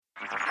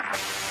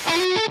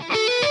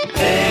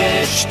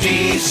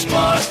HT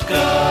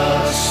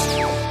Smartcast.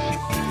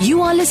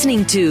 You are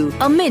listening to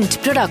a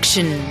Mint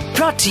production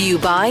brought to you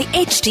by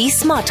HT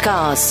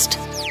Smartcast.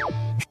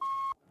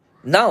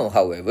 Now,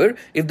 however,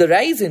 if the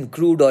rise in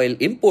crude oil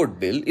import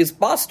bill is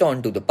passed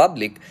on to the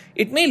public,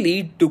 it may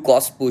lead to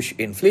cost-push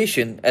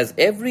inflation as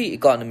every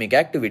economic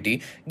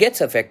activity gets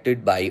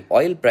affected by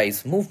oil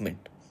price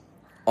movement.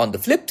 On the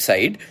flip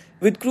side,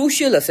 with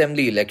crucial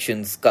assembly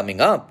elections coming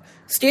up,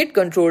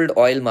 state-controlled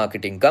oil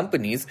marketing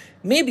companies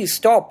may be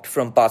stopped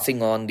from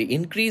passing on the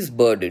increased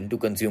burden to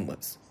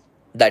consumers.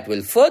 That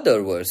will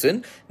further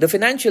worsen the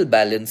financial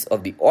balance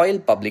of the oil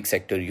public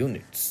sector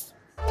units.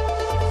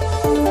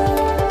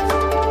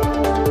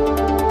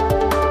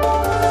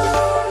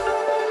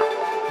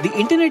 The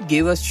internet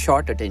gave us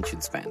short attention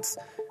spans.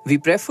 We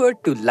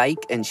preferred to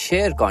like and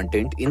share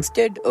content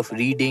instead of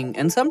reading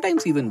and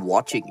sometimes even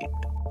watching it.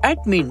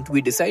 At Mint,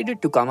 we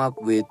decided to come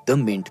up with the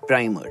Mint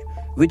Primer,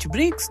 which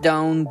breaks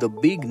down the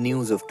big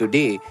news of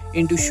today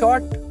into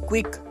short,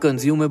 quick,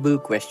 consumable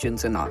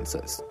questions and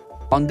answers.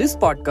 On this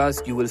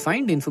podcast, you will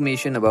find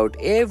information about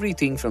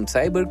everything from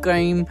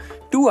cybercrime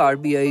to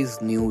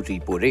RBI's new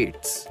repo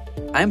rates.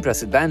 I'm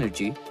Prasid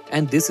Banerjee,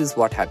 and this is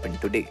what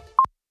happened today.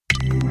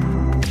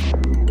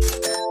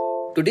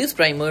 Today's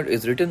primer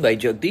is written by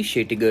Jagdish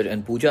Shettigar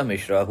and Pooja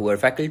Mishra, who are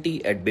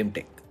faculty at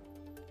BIMTech.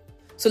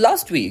 So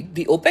last week,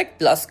 the OPEC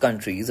Plus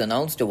countries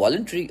announced a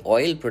voluntary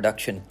oil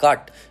production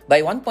cut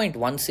by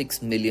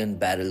 1.16 million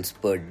barrels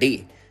per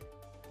day.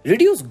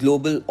 Reduced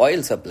global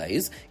oil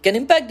supplies can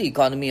impact the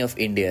economy of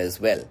India as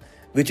well,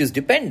 which is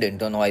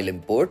dependent on oil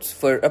imports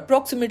for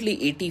approximately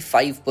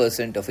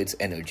 85% of its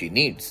energy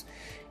needs.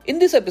 In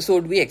this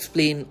episode, we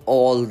explain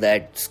all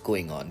that's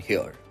going on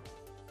here.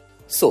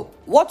 So,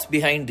 what's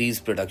behind these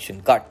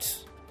production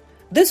cuts?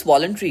 This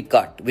voluntary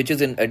cut, which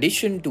is in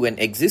addition to an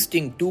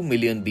existing 2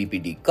 million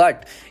BPD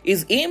cut,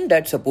 is aimed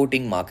at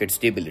supporting market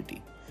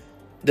stability.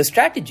 The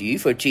strategy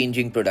for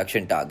changing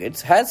production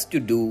targets has to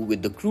do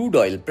with the crude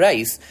oil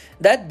price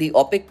that the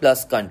OPEC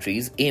Plus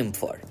countries aim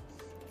for.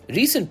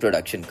 Recent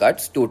production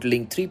cuts,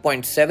 totaling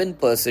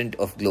 3.7%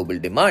 of global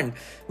demand,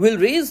 will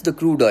raise the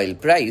crude oil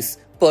price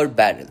per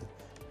barrel,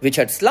 which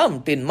had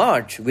slumped in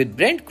March with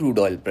Brent crude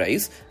oil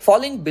price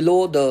falling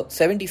below the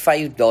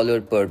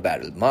 $75 per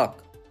barrel mark.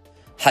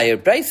 Higher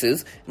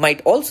prices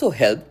might also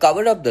help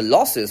cover up the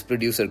losses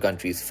producer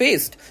countries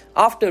faced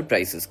after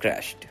prices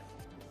crashed.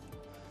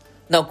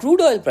 Now,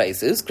 crude oil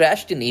prices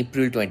crashed in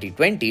April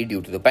 2020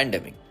 due to the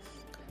pandemic.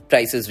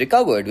 Prices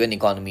recovered when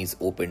economies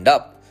opened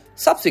up.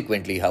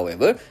 Subsequently,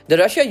 however, the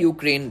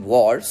Russia-Ukraine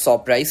war saw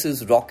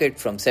prices rocket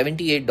from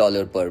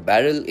 $78 per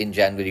barrel in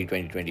January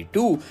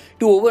 2022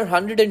 to over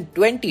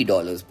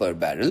 $120 per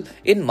barrel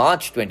in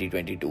March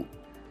 2022.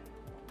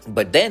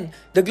 But then,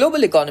 the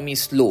global economy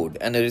slowed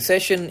and a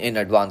recession in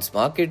advanced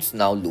markets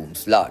now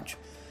looms large.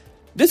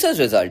 This has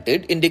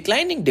resulted in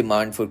declining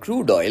demand for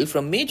crude oil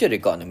from major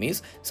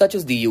economies such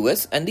as the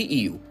US and the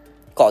EU,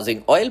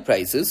 causing oil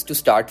prices to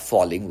start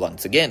falling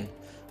once again.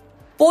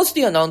 Post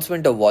the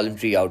announcement of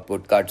voluntary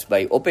output cuts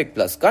by OPEC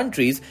Plus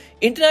countries,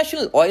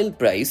 international oil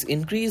price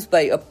increased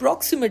by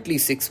approximately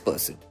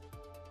 6%.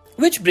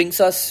 Which brings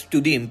us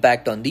to the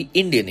impact on the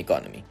Indian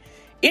economy.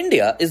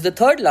 India is the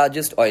third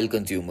largest oil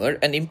consumer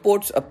and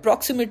imports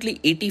approximately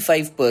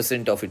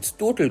 85% of its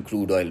total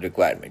crude oil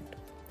requirement.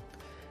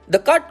 The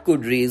cut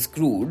could raise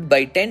crude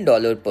by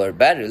 $10 per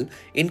barrel,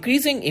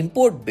 increasing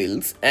import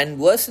bills and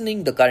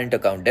worsening the current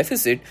account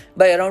deficit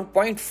by around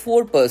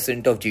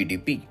 0.4% of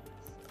GDP.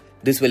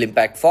 This will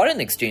impact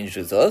foreign exchange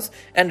reserves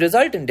and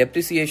result in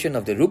depreciation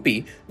of the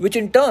rupee, which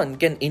in turn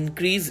can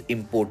increase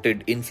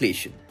imported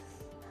inflation.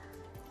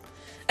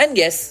 And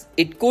yes,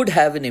 it could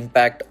have an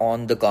impact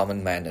on the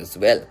common man as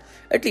well,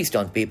 at least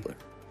on paper.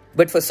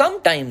 But for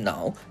some time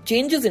now,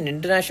 changes in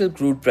international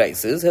crude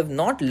prices have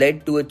not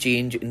led to a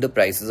change in the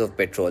prices of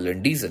petrol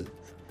and diesel.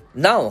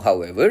 Now,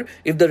 however,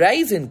 if the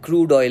rise in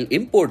crude oil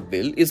import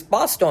bill is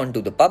passed on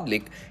to the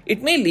public,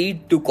 it may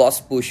lead to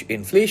cost-push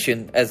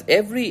inflation as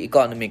every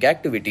economic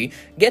activity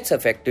gets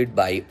affected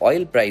by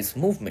oil price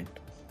movement.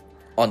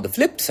 On the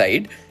flip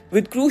side,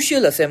 with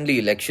crucial assembly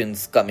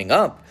elections coming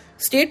up,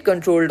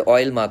 state-controlled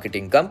oil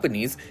marketing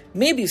companies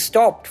may be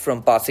stopped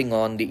from passing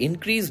on the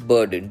increased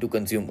burden to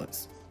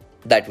consumers.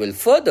 That will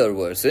further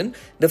worsen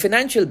the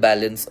financial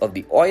balance of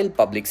the oil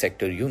public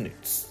sector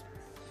units.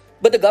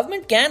 But the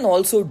government can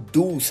also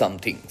do some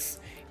things.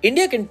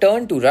 India can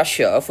turn to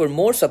Russia for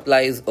more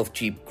supplies of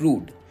cheap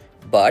crude.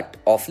 But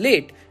of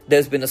late,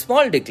 there's been a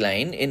small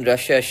decline in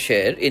Russia's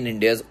share in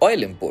India's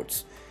oil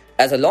imports.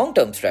 As a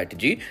long-term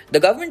strategy, the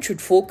government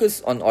should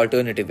focus on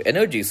alternative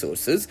energy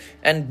sources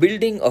and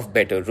building of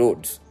better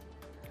roads.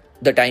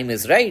 The time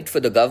is right for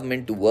the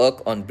government to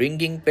work on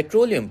bringing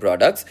petroleum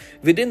products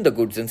within the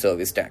goods and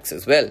service tax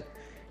as well.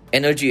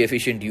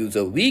 Energy-efficient use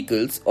of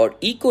vehicles or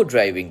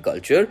eco-driving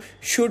culture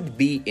should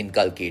be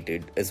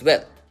inculcated as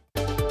well.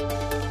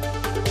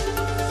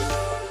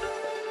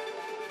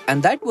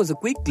 And that was a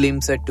quick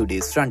glimpse at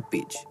today's front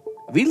page.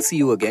 We'll see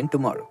you again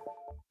tomorrow.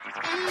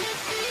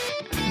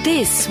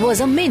 This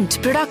was a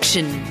Mint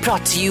production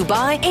brought to you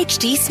by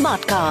HT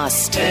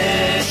Smartcast.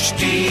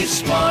 HT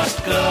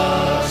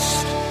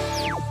Smartcast.